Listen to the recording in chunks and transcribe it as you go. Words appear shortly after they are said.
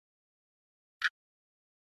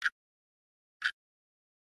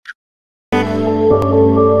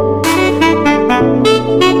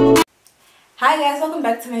Hi guys, welcome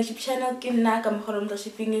back to my YouTube channel. Kamo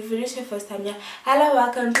Motlashuping. If it is your first time here, hello,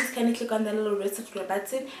 welcome. Please kindly click on the little red subscribe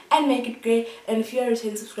button and make it grey. And if you are a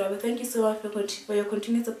returning subscriber, thank you so much for your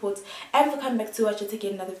continued support and for coming back to watch yet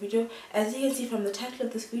again another video. As you can see from the title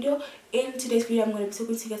of this video, in today's video I'm going to be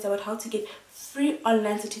talking to you guys about how to get free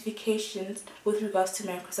online certifications with regards to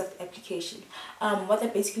Microsoft application. What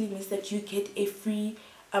that basically means that you get a free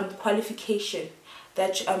qualification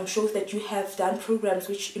that shows that you have done programs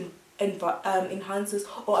which enhances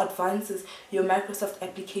or advances your Microsoft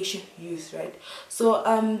application use, right? So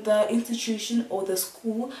the institution or the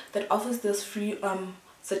school that offers this free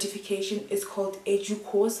certification is called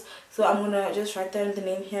Educourse. So I'm gonna just write down the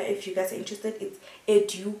name here if you guys are interested. It's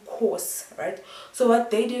Educourse, right? So what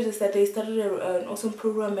they did is that they started an awesome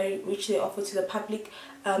program which they offer to the public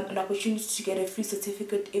an opportunity to get a free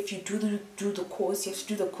certificate. If you do the course, you have to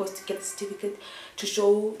do the course to get the certificate to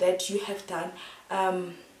show that you have done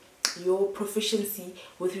your proficiency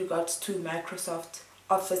with regards to Microsoft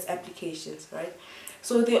Office applications, right?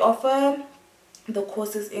 So they offer the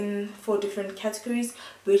courses in 4 different categories,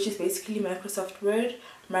 which is basically Microsoft Word,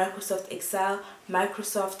 Microsoft Excel,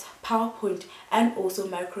 Microsoft PowerPoint, and also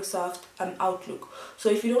Microsoft Outlook. So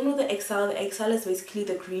if you don't know the Excel is basically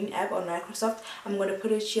the green app on Microsoft. I'm going to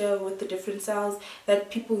put it here with the different cells that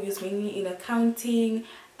people use mainly in accounting.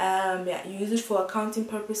 Yeah, you use it for accounting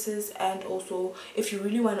purposes, and also if you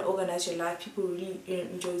really want to organize your life, people really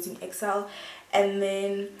enjoy using Excel. And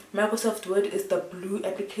then Microsoft Word is the blue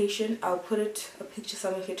application. I'll put a picture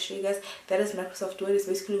somewhere here to show you guys. That is Microsoft Word. It's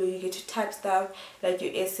basically where you get to type stuff like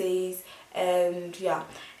your essays, and yeah.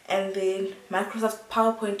 And then Microsoft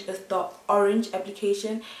PowerPoint is the orange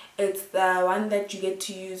application. It's the one that you get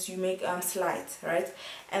to use, you make slides, right?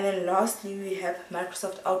 And then lastly we have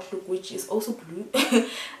Microsoft Outlook, which is also blue.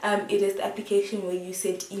 It is the application where you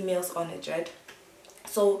send emails on it, right?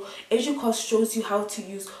 So Educourse shows you how to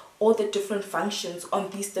use all the different functions on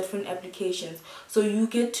these different applications. So you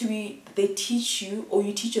get to they teach you, or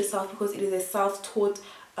you teach yourself, because it is a self-taught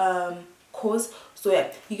course. So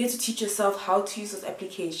yeah, you get to teach yourself how to use those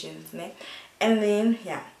applications, né? And then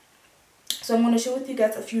yeah, so I'm going to share with you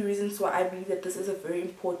guys a few reasons why I believe that this is a very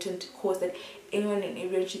important course that anyone and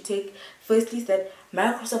everyone should take. Firstly is that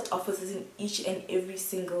Microsoft offers in each and every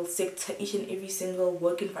single sector, each and every single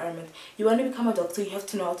work environment. You want to become a doctor, you have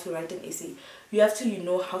to know how to write an essay. You have to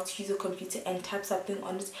know how to use a computer and type something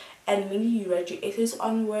on it. And mainly you write your essays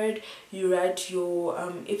on Word, you write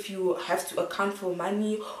your if you have to account for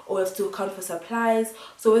money or have to account for supplies.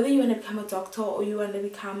 So whether you want to become a doctor or you want to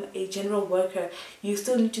become a general worker, you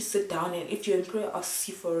still need to sit down, and if your employer asks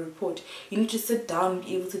you for a report, you need to sit down and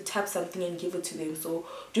be able to type something and give it to them. So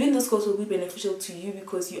doing this course will be beneficial to you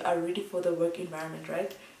because you are ready for the work environment,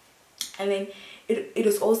 right? And then it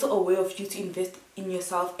is also a way of you to invest in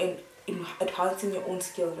yourself and in enhancing your own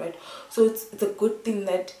skills, right? So it's a good thing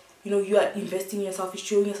that, you know, you are investing in yourself, you're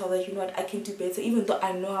showing yourself that, you know what, I can do better, even though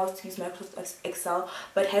I know how to use Microsoft Excel.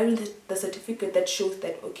 But having the certificate that shows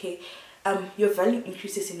that, okay, your value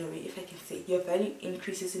increases in a way, if I can say, your value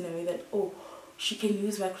increases in a way that, oh, she can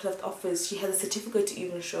use Microsoft Office, she has a certificate to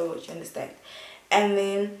even show it, you understand? And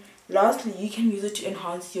then lastly, you can use it to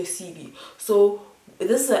enhance your CV. So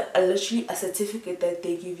this is literally a certificate that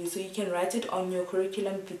they give you, so you can write it on your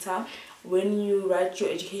curriculum vitae. When you write your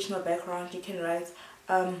educational background, you can write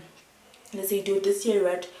let's say you do it this year, you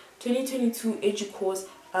write 2022 Educourse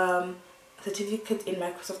certificate in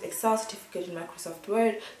Microsoft Excel, certificate in Microsoft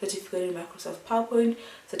Word, certificate in Microsoft PowerPoint,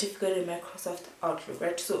 certificate in Microsoft Outlook,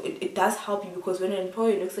 right? So it does help you, because when an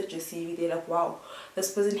employer looks at your CV, they're like, wow,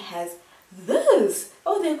 this person has this,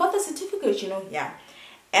 oh, they got the certificate, you know. Yeah.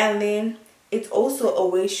 And then it's also a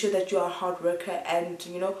way to show that you are a hard worker and,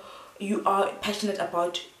 you know, you are passionate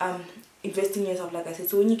about investing in yourself, like I said.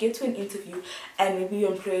 So when you get to an interview and maybe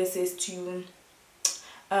your employer says to you,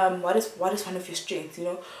 what is one of your strengths, you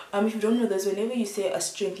know, if you don't know this, whenever you say a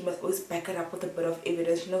strength, you must always back it up with a bit of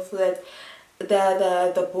evidence, you know, so that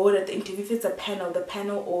the board at the interview, if it's the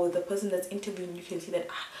panel or the person that's interviewing, you can see that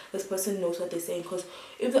this person knows what they're saying. Because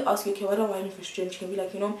if they ask you, okay, what are one of your strengths, you can be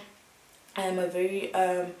like, you know, I am a very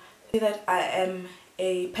that I am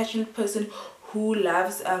a passionate person who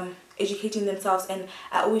loves educating themselves, and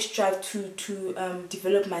I always strive to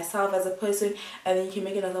develop myself as a person. And then you can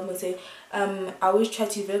make an example and say, I always try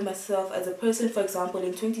to develop myself as a person. For example,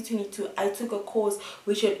 in 2022 I took a course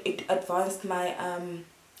which it advanced my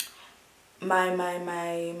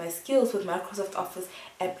my skills with Microsoft Office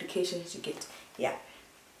applications, you get. Yeah.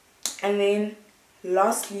 And then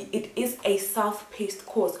lastly, it is a self-paced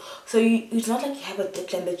course, so it's not like you have a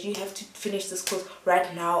deadline that you have to finish this course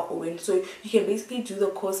right now or when. So you can basically do the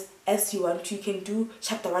course as you want to. You can do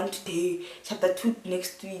chapter 1 today, chapter 2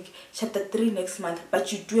 next week, chapter 3 next month,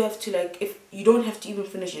 but you do have to, like, if you don't have to even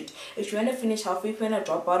finish it. If you want to finish halfway, if you want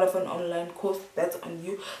to drop out of an online course, that's on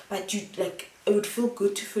you, but you, like, it would feel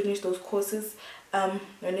good to finish those courses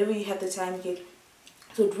whenever you have the time yet.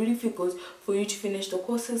 So it really feels good for you to finish the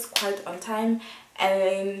courses quite on time.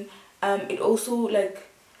 And it also, like,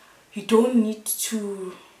 you don't need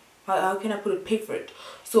to, how can I put it, pay for it.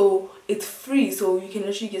 So it's free, so you can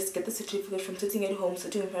literally just get the certificate from sitting at home,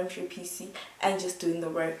 sitting in front of your PC and just doing the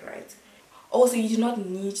work, right? Also, you do not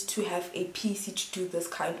need to have a PC to do this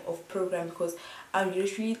kind of program, because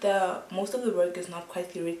usually most of the work is not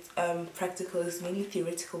quite practical. It's mainly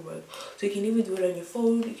theoretical work. So you can even do it on your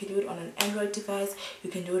phone, you can do it on an Android device, you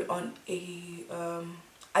can do it on a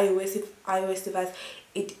iOS device.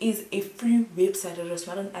 It is a free website. It is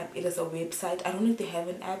not an app, it is a website. I don't know if they have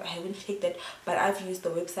an app, I haven't checked that, but I've used the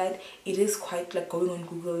website. It is quite like going on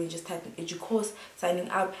Google and just typing Educourse, signing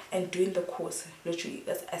up and doing the course. Literally,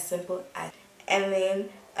 that's as simple as. And then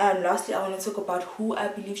lastly, I want to talk about who I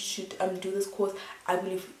believe should do this course. I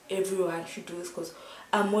believe everyone should do this course,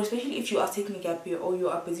 more especially if you are taking a gap year or you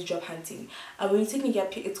are busy job hunting. When you're taking a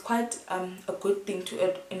gap year, it's quite a good thing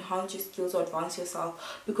to enhance your skills or advance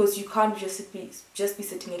yourself, because you can't just be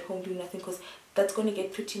sitting at home doing nothing, because that's going to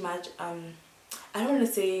get pretty much I don't want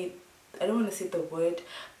to say the word,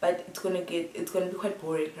 but it's gonna be quite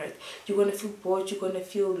boring, right? You're gonna feel bored, you're gonna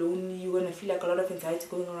feel lonely, you're gonna feel like a lot of anxiety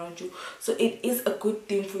going around you. So it is a good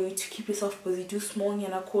thing for you to keep yourself busy. Do small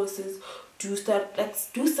courses, do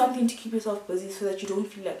something to keep yourself busy, so that you don't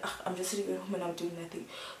feel like, I'm just sitting at home and I'm doing nothing.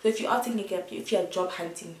 So if you are taking a gap year, if you are job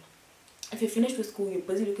hunting, if you're finished with school, you're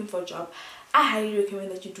busy looking for a job, I highly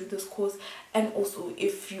recommend that you do this course. And also,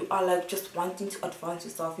 if you are like just wanting to advance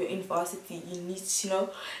yourself, you're in varsity, you need to, you know,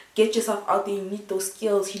 get yourself out there, you need those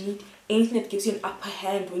skills, you need anything that gives you an upper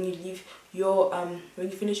hand when you leave your when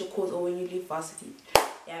you finish your course or when you leave varsity.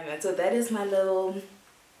 Yeah, man, so that is my little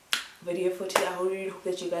video for today. I really hope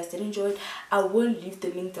that you guys did enjoy it. I will leave the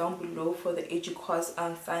link down below for the Educourse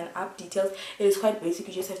sign up details. It is quite basic.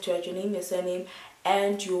 You just have to write your name, your surname,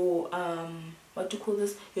 and your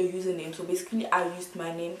your username. So basically, I used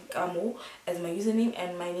my name Kamo as my username,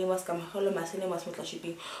 and my name was Kamo, my surname was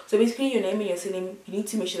Motlashuping. So basically, your name and your surname, you need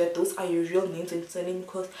to make sure that those are your real names and surname,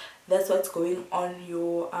 because that's what's going on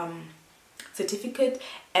your certificate.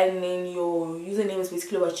 And then your username is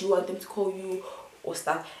basically what you want them to call you or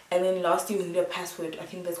stuff. And then lastly, you need a password. I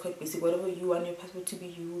think that's quite basic. Whatever you want your password to be,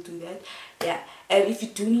 you will do that. Yeah. And if you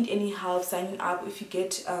do need any help signing up, if you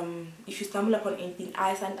get if you stumble upon anything,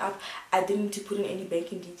 I signed up, I didn't need to put in any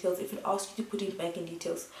banking details. If it asks you to put in banking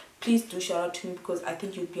details, please do shout out to me, because I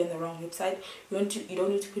think you'll be on the wrong website. You don't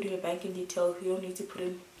need to put in your banking details, you don't need to put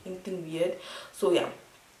in anything weird. So yeah,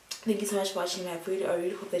 thank you so much for watching my video. I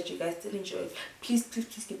really hope that you guys did enjoy it. Please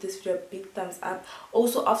give this video a big thumbs up.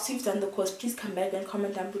 Also, after you've done the course, please come back and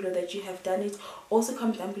comment down below that you have done it. Also,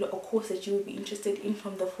 comment down below a course that you would be interested in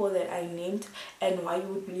from the 4 that I named, and why you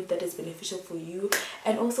would believe that is beneficial for you.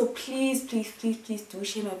 And also, please do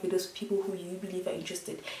share my videos with people who you believe are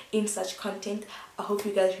interested in such content. I hope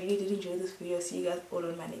you guys really did enjoy this video. See you guys all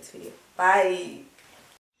on my next video. Bye.